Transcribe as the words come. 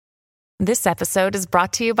This episode is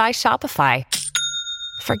brought to you by Shopify.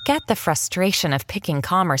 Forget the frustration of picking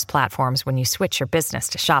commerce platforms when you switch your business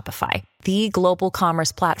to Shopify, the global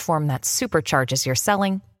commerce platform that supercharges your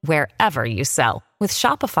selling wherever you sell. With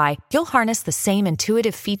Shopify, you'll harness the same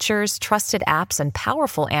intuitive features, trusted apps, and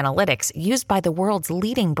powerful analytics used by the world's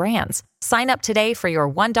leading brands. Sign up today for your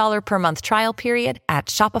 $1 per month trial period at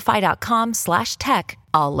shopify.com/tech,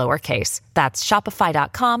 all lowercase. That's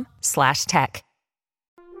shopify.com/tech.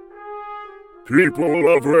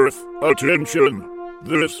 People of Earth, attention!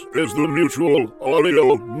 This is the Mutual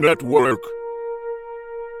Audio Network.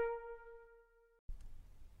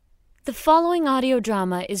 The following audio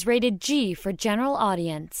drama is rated G for general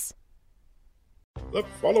audience. The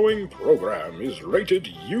following program is rated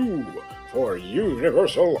U for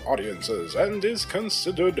universal audiences and is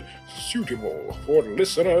considered suitable for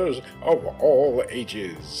listeners of all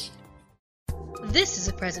ages. This is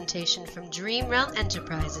a presentation from Dream Realm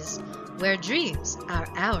Enterprises, where dreams are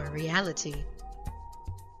our reality.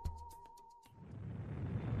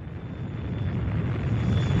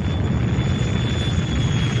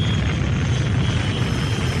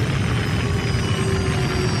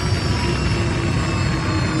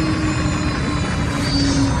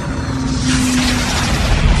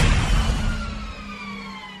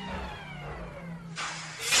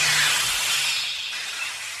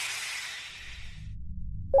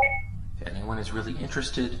 If anyone is really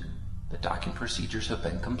interested, the docking procedures have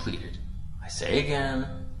been completed. I say again,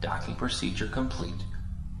 docking procedure complete.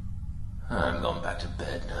 I'm going back to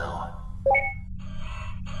bed now.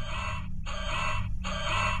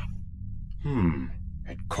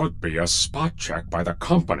 It could be a spot check by the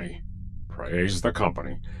company. Praise the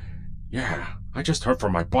company. Yeah, I just heard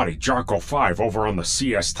from my buddy Jarko 5 over on the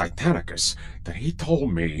CS Titanicus that he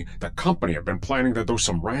told me the company had been planning to do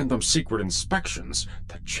some random secret inspections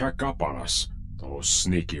to check up on us. Those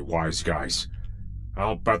sneaky wise guys.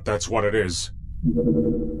 I'll bet that's what it is.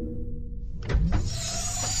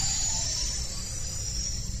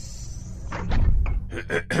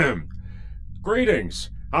 Greetings!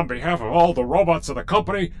 On behalf of all the robots of the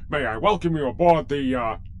company, may I welcome you aboard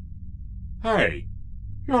the, Hey,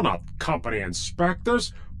 you're not company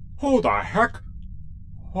inspectors. Who the heck?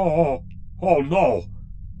 Oh no.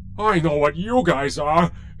 I know what you guys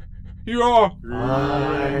are. You're...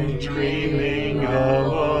 I'm dreaming of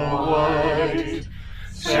a white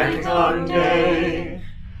second day,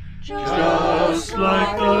 just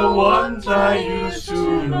like the ones I used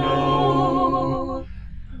to know,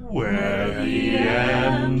 where the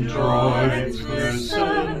androids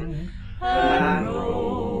listen and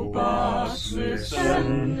robots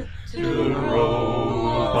listen to the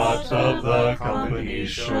robots of the company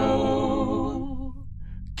show.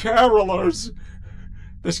 Carolers!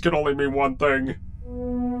 This can only mean one thing.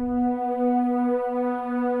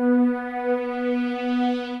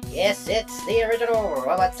 Yes, it's the original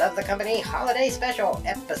Robots of the Company Holiday Special,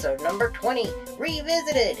 episode number 20,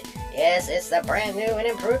 Revisited. Yes, it's the brand new and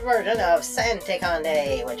improved version of Santicon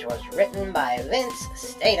Day, which was written by Vince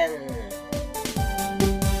Staten.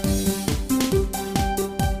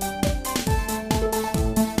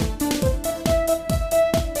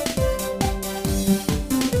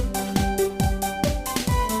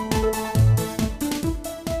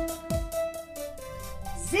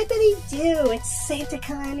 Zippity-doo, it's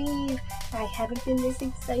SantaCon Eve. I haven't been this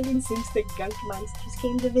excited since the gunk monsters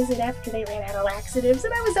came to visit after they ran out of laxatives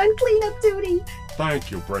and I was on cleanup duty. Thank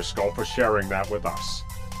you, Briscoe, for sharing that with us.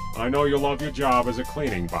 I know you love your job as a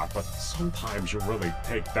cleaning bot, but sometimes you really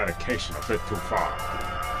take dedication a bit too far.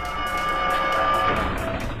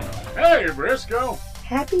 Hey, Briscoe!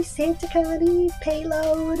 Happy SantaCon Eve,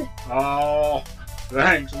 payload. Oh,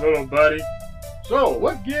 thanks, little buddy. So,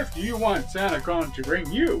 what gift do you want SantaCon to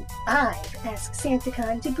bring you? I've asked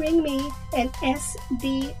SantaCon to bring me an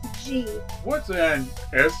SDG. What's an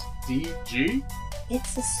SDG?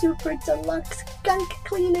 It's a super deluxe gunk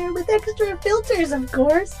cleaner with extra filters, of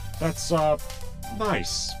course. That's,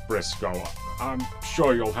 nice, Briscoe. I'm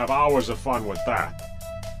sure you'll have hours of fun with that.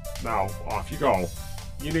 Now, off you go.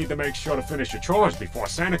 You need to make sure to finish your chores before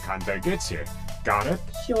SantaCon Day gets here. Got it?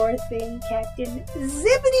 Sure thing, Captain.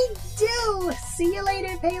 Zippity-doo! See you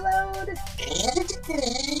later, payload.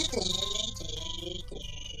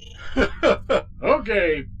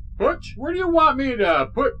 Okay, Butch, where do you want me to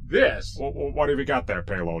put this? What have you got there,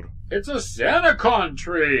 payload? It's a SantaCon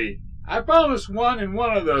tree. I found this one in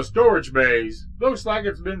one of the storage bays. Looks like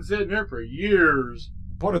it's been sitting there for years.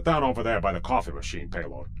 Put it down over there by the coffee machine,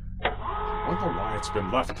 payload. Wonder why it's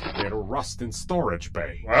been left here to rust in storage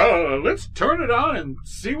bay. Well, let's turn it on and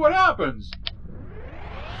see what happens.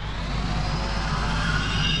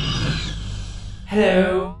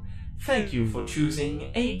 Hello. Thank you for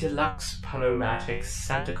choosing a deluxe Panomatic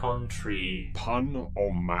Santacon tree.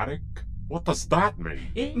 Pun-o-matic? What does that mean?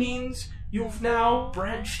 It means you've now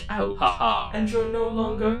branched out, and you're no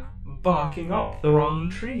longer barking up the wrong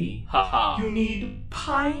tree. You need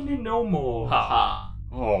pine no more.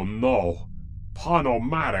 Oh no.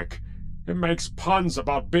 Pun-o-matic. It makes puns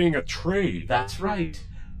about being a tree. That's right.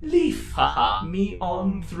 Leaf me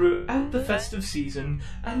on throughout the festive season,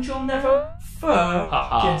 and you'll never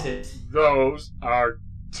forget it. Those are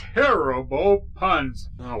terrible puns.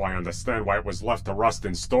 Now I understand why it was left to rust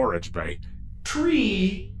in storage bay.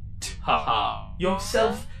 Treat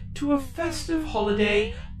yourself to a festive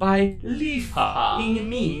holiday by leafing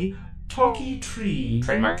me Talkie Tree.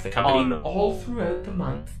 Trademark the company. On all throughout the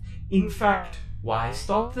month. In fact, why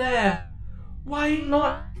stop there? Why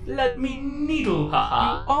not let me needle you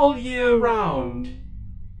all year round?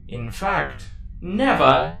 In fact,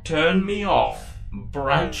 never turn me off.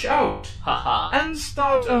 Branch out and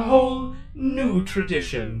start a whole new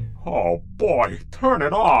tradition. Oh boy, turn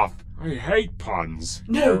it off. I hate puns.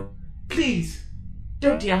 No, please,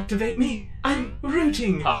 don't deactivate me. I'm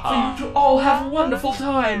rooting for you to all have a wonderful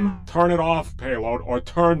time. Turn it off, Payload, or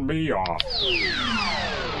turn me off.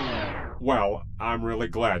 Well, I'm really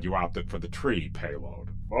glad you opted for the tree, Payload.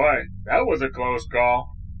 Boy, that was a close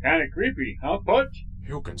call. Kinda creepy, huh, Butch?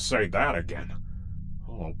 You can say that again.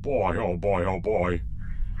 Oh boy, oh boy, oh boy.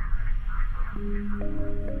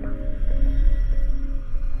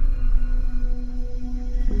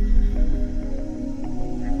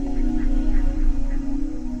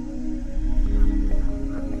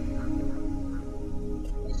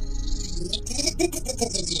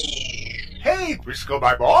 Hey, Briscoe,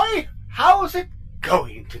 my boy! How's it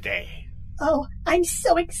going today? Oh, I'm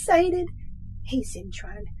so excited. Hey,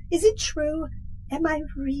 Zimtron, is it true? Am I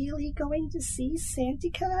really going to see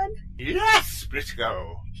SantaCon? Yes,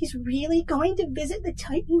 Briscoe! He's really going to visit the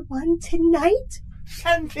Titan One tonight?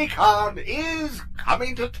 SantaCon is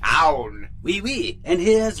coming to town. Oui, and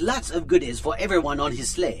he has lots of goodies for everyone on his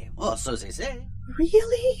sleigh, or so they say.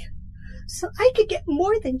 Really? So I could get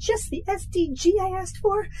more than just the SDG I asked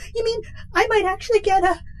for? You mean I might actually get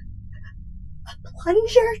a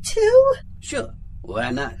plunger, too? Sure, why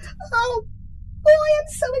not? Oh, well, I am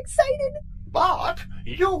so excited. But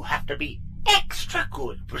you have to be extra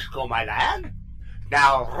good, Briscoe, my lad.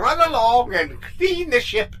 Now run along and clean the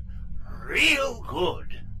ship real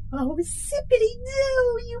good. Oh,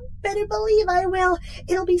 zippity-doo, you better believe I will.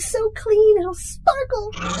 It'll be so clean, it'll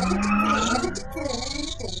sparkle.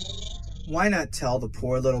 Why not tell the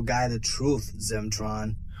poor little guy the truth,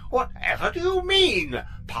 Zimtron? Whatever do you mean,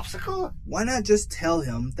 Popsicle? Why not just tell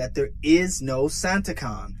him that there is no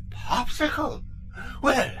SantaCon? Popsicle?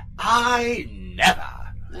 Well, I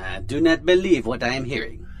never. I do not believe what I am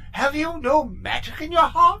hearing. Have you no magic in your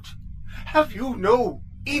heart? Have you no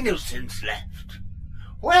innocence left?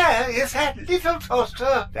 Where is that little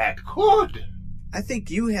toaster that could? I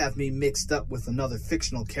think you have me mixed up with another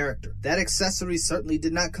fictional character. That accessory certainly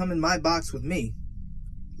did not come in my box with me.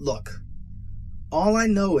 Look, all I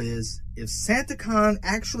know is, if SantaCon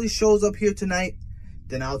actually shows up here tonight,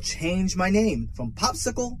 then I'll change my name from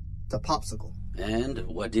Popsicle to Popsicle. And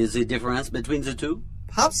what is the difference between the two?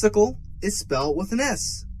 Popsicle is spelled with an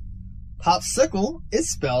S. Popsicle is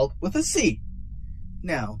spelled with a C.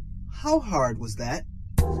 Now, how hard was that?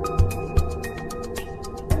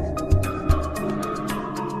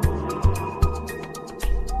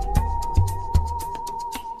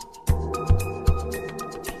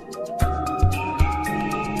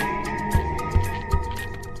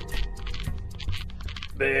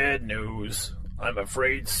 Bad news. I'm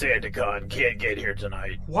afraid SantaCon can't get here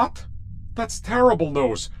tonight. What? That's terrible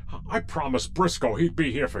news. I promised Briscoe he'd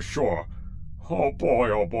be here for sure. Oh boy,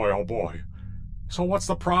 oh boy, oh boy. So what's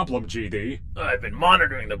the problem, GD? I've been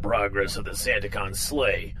monitoring the progress of the SantaCon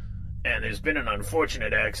sleigh, and there's been an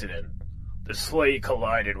unfortunate accident. The sleigh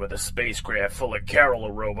collided with a spacecraft full of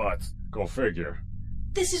Carol robots. Go figure.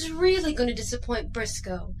 This is really going to disappoint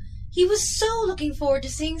Briscoe. He was so looking forward to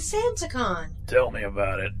seeing SantaCon. Tell me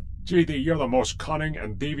about it. GD, you're the most cunning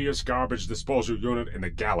and devious garbage disposal unit in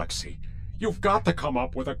the galaxy. You've got to come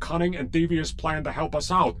up with a cunning and devious plan to help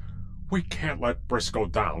us out. We can't let Briscoe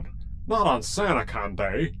down. Not on SantaCon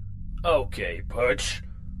Day. Okay, Putch.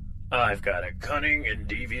 I've got a cunning and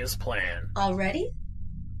devious plan. Already?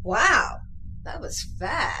 Wow, that was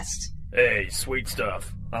fast. Hey, sweet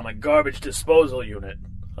stuff. I'm a garbage disposal unit.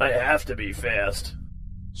 I have to be fast.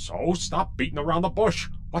 So, stop beating around the bush.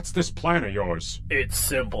 What's this plan of yours? It's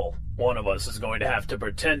simple. One of us is going to have to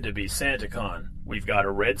pretend to be SantaCon. We've got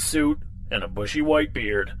a red suit and a bushy white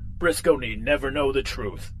beard. Briscoe need never know the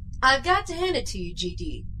truth. I've got to hand it to you,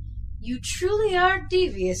 GD. You truly are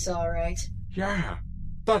devious, all right. Yeah,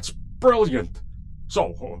 that's brilliant.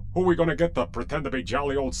 So, who are we gonna get to pretend to be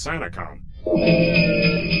jolly old SantaCon?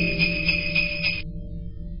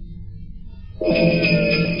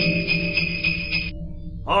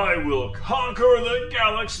 I will conquer the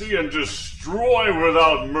galaxy and destroy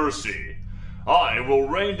without mercy. I will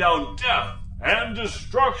rain down death and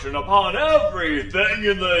destruction upon everything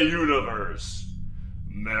in the universe.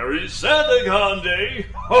 Merry SantaCon Day!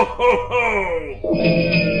 Ho ho ho!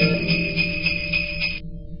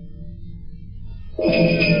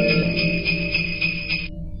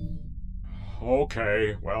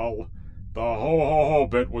 Okay, well, the ho-ho-ho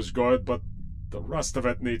bit was good, but the rest of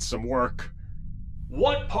it needs some work.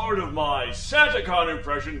 What part of my SantaCon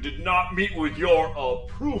impression did not meet with your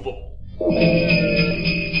approval?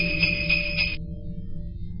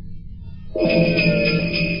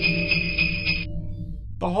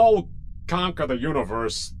 The whole conquer the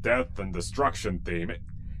universe, death and destruction theme,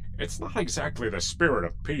 it's not exactly the spirit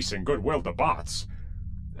of peace and goodwill to bots.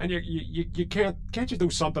 And you can't you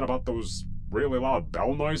do something about those really loud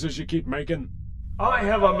bell noises you keep making? I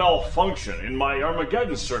have a malfunction in my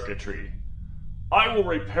Armageddon circuitry. I will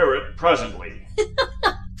repair it presently.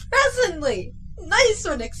 Presently! Nice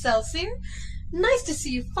one, Excelsior. Nice to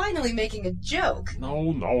see you finally making a joke.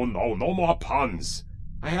 No more puns.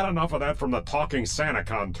 I had enough of that from the talking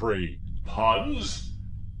SantaCon tree. Puns?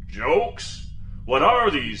 Jokes? What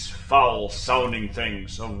are these foul-sounding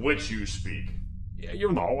things of which you speak?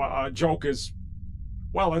 You know, a joke is...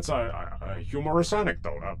 well, it's a humorous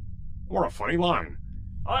anecdote, or a funny line.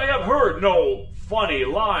 I have heard no funny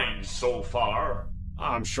lines so far.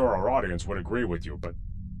 I'm sure our audience would agree with you, but...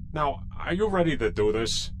 now, are you ready to do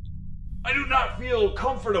this? I do not feel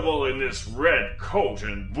comfortable in this red coat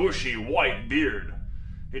and bushy white beard.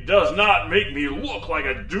 It does not make me look like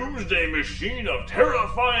a doomsday machine of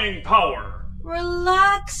terrifying power.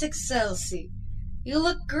 Relax, Excelsior. You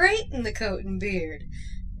look great in the coat and beard.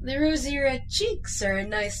 The rosy red cheeks are a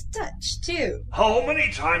nice touch, too. How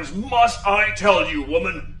many times must I tell you,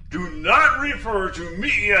 woman? Do not refer to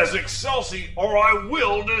me as Excelsior, or I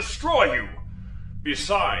will destroy you.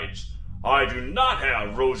 Besides, I do not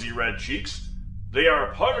have rosy red cheeks. They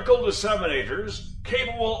are particle disseminators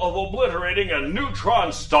capable of obliterating a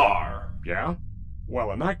neutron star. Yeah?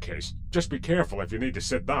 Well, in that case, just be careful if you need to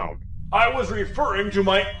sit down. I was referring to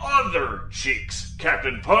my other cheeks,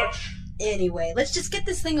 Captain Putch. Anyway, let's just get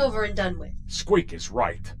this thing over and done with. Squeak is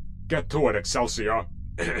right. Get to it, Excelsior.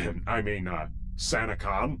 I mean,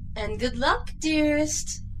 SantaCon. And good luck,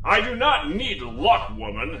 dearest. I do not need luck,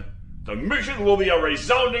 woman. The mission will be a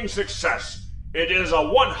resounding success. It is a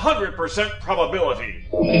 100% probability.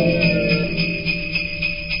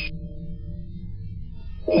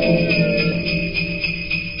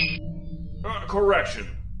 Correction.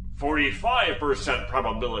 45%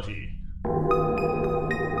 probability.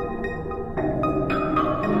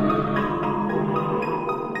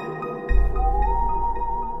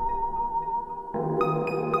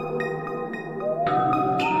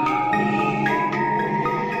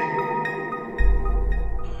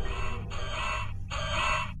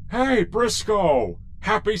 Hey, Briscoe!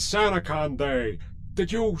 Happy SantaCon Day!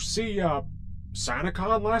 Did you see,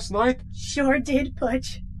 SantaCon last night? Sure did,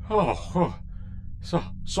 Putch. Oh,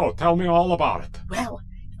 so tell me all about it. Well,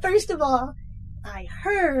 first of all, I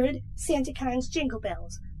heard SantaCon's jingle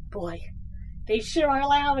bells. Boy, they sure are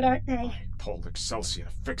loud, aren't they? I told Excelsior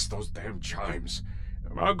to fix those damn chimes.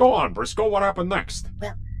 Go on, Briscoe, what happened next?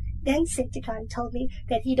 Well, then SantaCon told me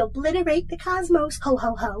that he'd obliterate the cosmos, ho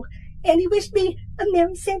ho ho, and he wished me a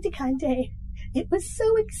Merry SantaCon Day. It was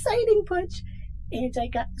so exciting, Putch. And I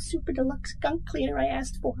got the super deluxe gunk cleaner I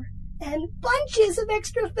asked for. And bunches of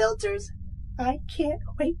extra filters. I can't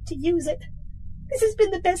wait to use it. This has been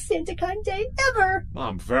the best SantaCon Day ever.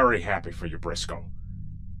 I'm very happy for you, Briscoe.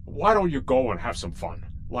 Why don't you go and have some fun?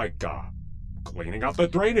 Like, cleaning out the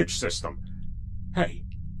drainage system. Hey,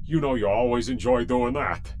 you know you always enjoy doing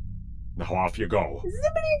that. Now off you go.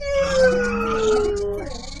 Zippity-doo!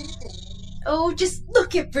 Oh, just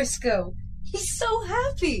look at Briscoe. He's so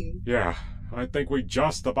happy. Yeah, I think we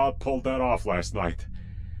just about pulled that off last night.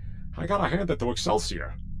 I gotta hand it to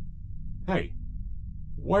Excelsior. Hey,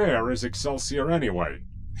 where is Excelsior anyway?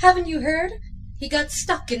 Haven't you heard? He got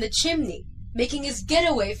stuck in the chimney, making his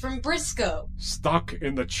getaway from Briscoe. Stuck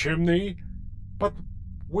in the chimney? But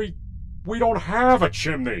we don't have a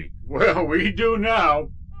chimney. Well, we do now.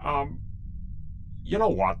 You know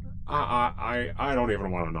what? I don't even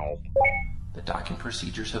want to know. The docking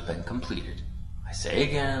procedures have been completed. I say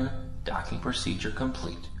again, docking procedure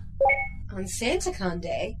complete. On SantaCon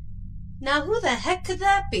Day? Now who the heck could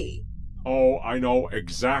that be? Oh, I know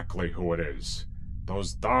exactly who it is.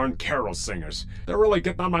 Those darn carol singers. They're really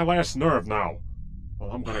getting on my last nerve now.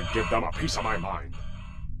 Well, I'm gonna give them a piece of my mind.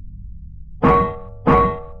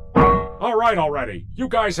 All right already. You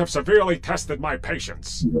guys have severely tested my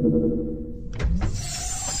patience.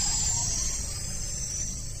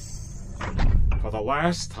 For the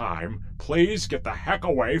last time, please get the heck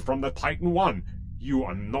away from the Titan One, you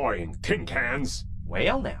annoying tin cans.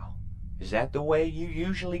 Well now, is that the way you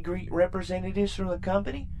usually greet representatives from the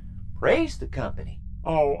company? Praise the company.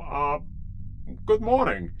 Oh, good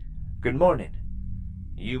morning. Good morning.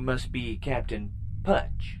 You must be Captain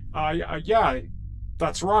Putch. Yeah,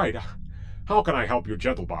 that's right. How can I help you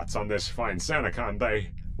gentlebots on this fine SantaCon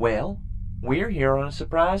day? Well, we're here on a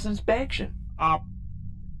surprise inspection.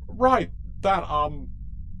 Right, that,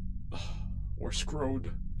 we're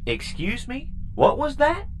screwed. Excuse me? What was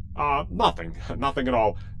that? Nothing. Nothing at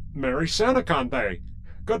all. Merry SantaCon day.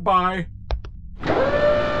 Goodbye.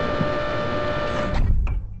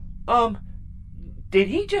 Did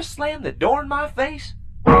he just slam the door in my face?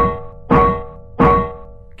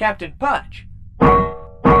 Captain Putch!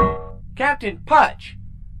 Captain Putch!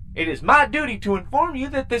 It is my duty to inform you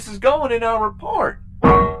that this is going in our report.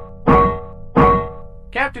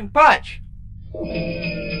 Captain Putch!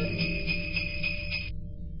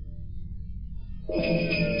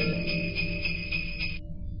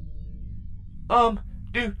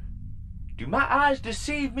 Do my eyes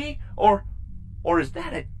deceive me, or is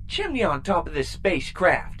that a chimney on top of this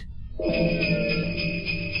spacecraft?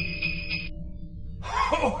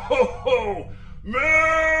 Ho, ho, ho!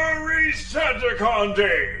 Merry SantaCon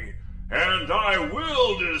Day! And I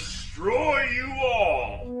will destroy you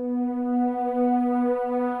all!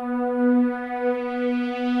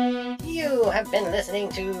 You have been listening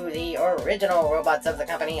to the original Robots of the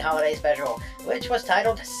Company holiday special, which was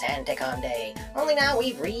titled SantaCon Day. Only now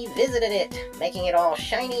we've revisited it, making it all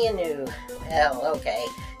shiny and new. Well, okay.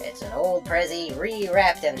 It's an old Prezi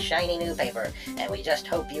re-wrapped in shiny new paper, and we just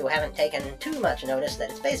hope you haven't taken too much notice that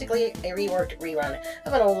it's basically a reworked rerun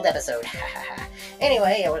of an old episode.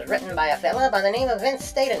 Anyway, it was written by a fella by the name of Vince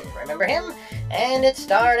Staten, remember him? And it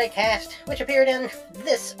starred a cast which appeared in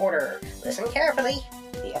this order. Listen carefully.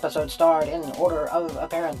 The episode starred in order of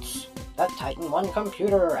appearance: the Titan One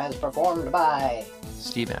computer as performed by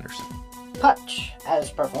Steve Anderson, Putch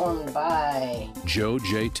as performed by Joe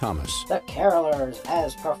J. Thomas, the Carolers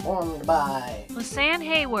as performed by Lisanne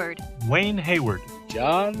Hayward, Wayne Hayward,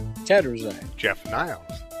 John Tedderzak, Jeff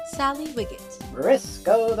Niles, Sally Wiggett,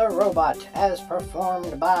 Briscoe the Robot as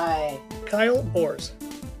performed by Kyle Bors,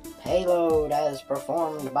 Payload as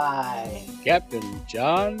performed by Captain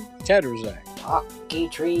John Tedderzak, Talkie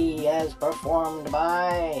Tree as performed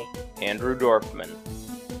by Andrew Dorfman,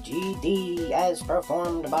 GD as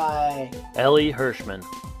performed by Ellie Hirschman,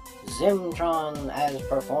 Zimtron as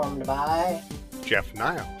performed by Jeff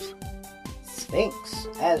Niles, Sphinx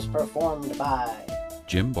as performed by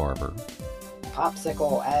Jim Barber,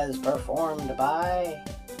 Popsicle as performed by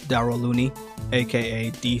Darryl Looney,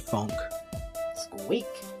 aka D-Funk, Squeak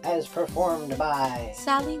as performed by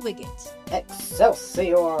Sally Wiggett,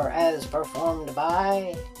 Excelsior as performed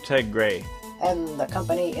by Ted Gray, and the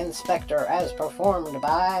Company Inspector as performed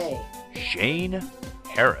by Shane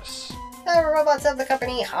Harris. The Robots of the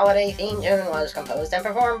Company holiday theme tune was composed and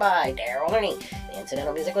performed by Darryl Looney. The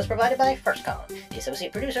incidental music was provided by FirstCom. The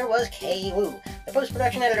associate producer was Kay Wu. The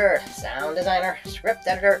post-production editor, sound designer, script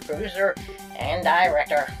editor, producer, and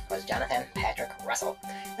director was Jonathan Patrick Russell.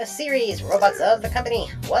 The series Robots of the Company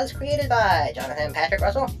was created by Jonathan Patrick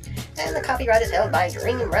Russell, and the copyright is held by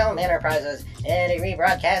Dream Realm Enterprises. Any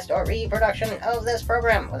rebroadcast or reproduction of this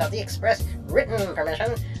program without the express written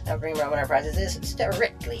permission of Dream Realm Enterprises is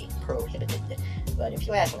strictly prohibited. But if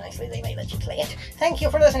you ask nicely, they may let you play it. Thank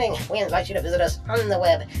you for listening. We invite you to visit us on the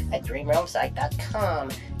web at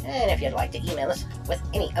dreamrealmsite.com. And if you'd like to email us with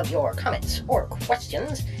any of your comments or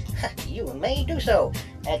questions, you may do so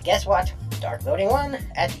at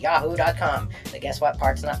guesswhat?darkbuilding1@yahoo.com. The guess what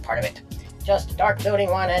part's not part of it. Just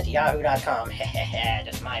darkbuilding1@yahoo.com.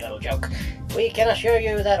 Just my little joke. We can assure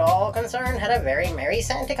you that all concerned had a very merry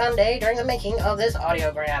SantaCon day during the making of this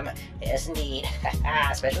audiogram. Yes, indeed.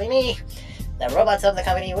 Especially me. The Robots of the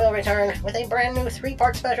Company will return with a brand new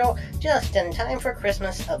 3-part special just in time for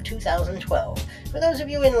Christmas of 2012. For those of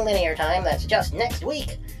you in linear time, that's just next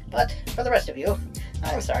week. But for the rest of you,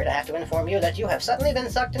 I'm sorry to have to inform you that you have suddenly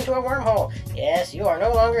been sucked into a wormhole. Yes, you are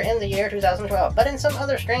no longer in the year 2012, but in some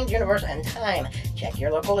other strange universe and time. Check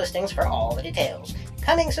your local listings for all the details.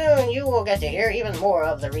 Coming soon, you will get to hear even more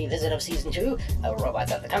of the revisit of Season 2 of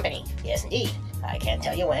Robots of the Company. Yes, indeed. I can't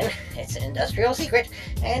tell you when. It's an industrial secret,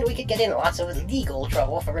 and we could get in lots of legal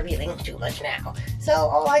trouble for revealing too much now. So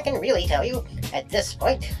all I can really tell you at this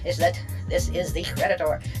point is that this is the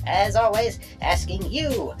Creditor, as always, asking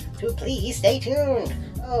you to please stay tuned.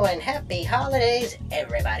 Oh, and happy holidays,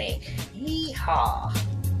 everybody. Yeehaw.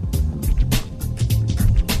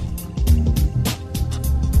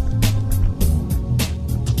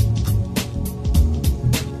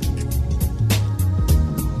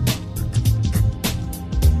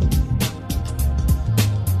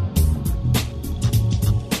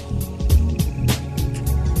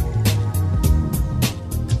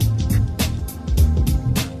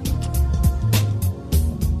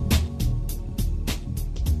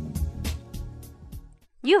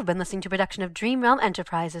 You have been listening to a production of Dream Realm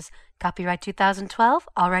Enterprises. Copyright 2012,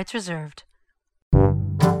 all rights reserved.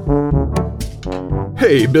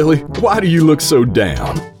 Hey, Billy, why do you look so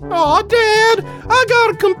down? Aw, Dad, I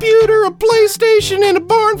got a computer, a PlayStation, and a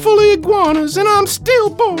barn full of iguanas, and I'm still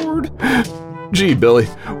bored. Gee, Billy,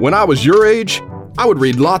 when I was your age, I would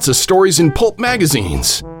read lots of stories in pulp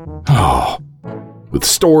magazines. Oh, with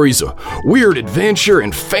stories of weird adventure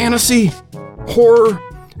and fantasy, horror,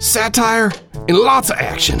 satire, and lots of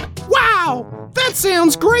action. Wow, that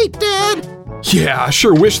sounds great, Dad. Yeah, I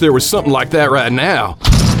sure wish there was something like that right now.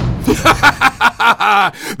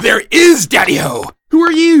 There is, Daddy-O! Who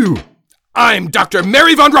are you? I'm Dr.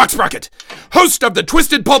 Mary Von Rocksprocket, host of the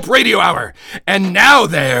Twisted Pulp Radio Hour, and now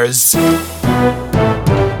there's...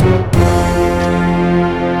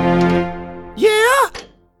 Yeah?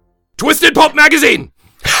 Twisted Pulp Magazine!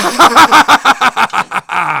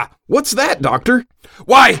 What's that, Doctor?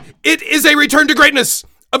 Why, it is a return to greatness!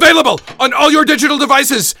 Available on all your digital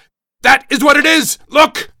devices! That is what it is!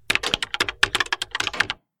 Look!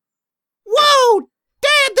 Whoa!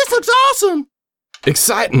 Dad, this looks awesome!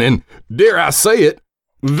 Exciting and, dare I say it,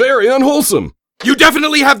 very unwholesome. You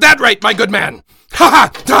definitely have that right, my good man!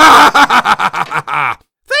 Ha ha!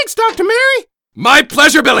 Thanks, Dr. Mary! My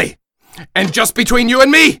pleasure, Billy! And just between you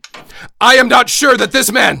and me, I am not sure that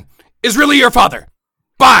this man is really your father.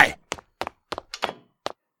 Bye!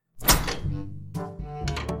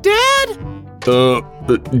 Dad?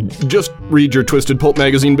 Just read your Twisted Pulp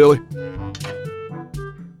magazine, Billy.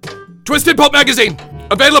 Twisted Pulp magazine,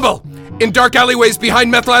 available in dark alleyways behind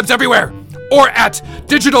meth labs everywhere, or at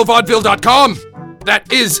digitalvaudeville.com.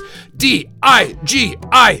 That is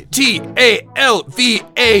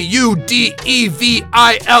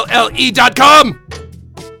DIGITALVAUDEVILLE.com.